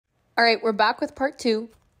All right, we're back with part 2,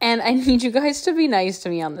 and I need you guys to be nice to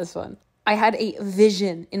me on this one. I had a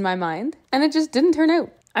vision in my mind, and it just didn't turn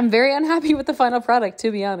out. I'm very unhappy with the final product, to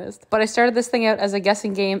be honest. But I started this thing out as a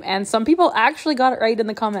guessing game, and some people actually got it right in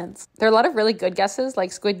the comments. There are a lot of really good guesses,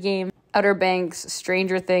 like Squid Game, Outer Banks,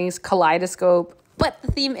 Stranger Things, Kaleidoscope. But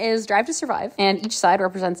the theme is Drive to Survive, and each side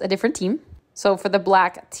represents a different team. So for the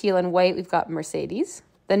black, teal, and white, we've got Mercedes.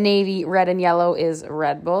 The navy, red, and yellow is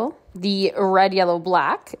Red Bull. The red, yellow,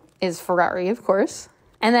 black is Ferrari, of course.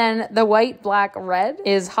 And then the white, black, red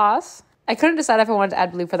is Haas. I couldn't decide if I wanted to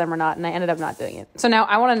add blue for them or not, and I ended up not doing it. So now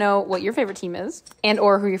I want to know what your favorite team is and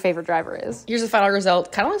or who your favorite driver is. Here's the final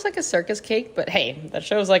result. Kind of looks like a circus cake, but hey, that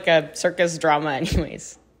shows like a circus drama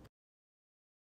anyways.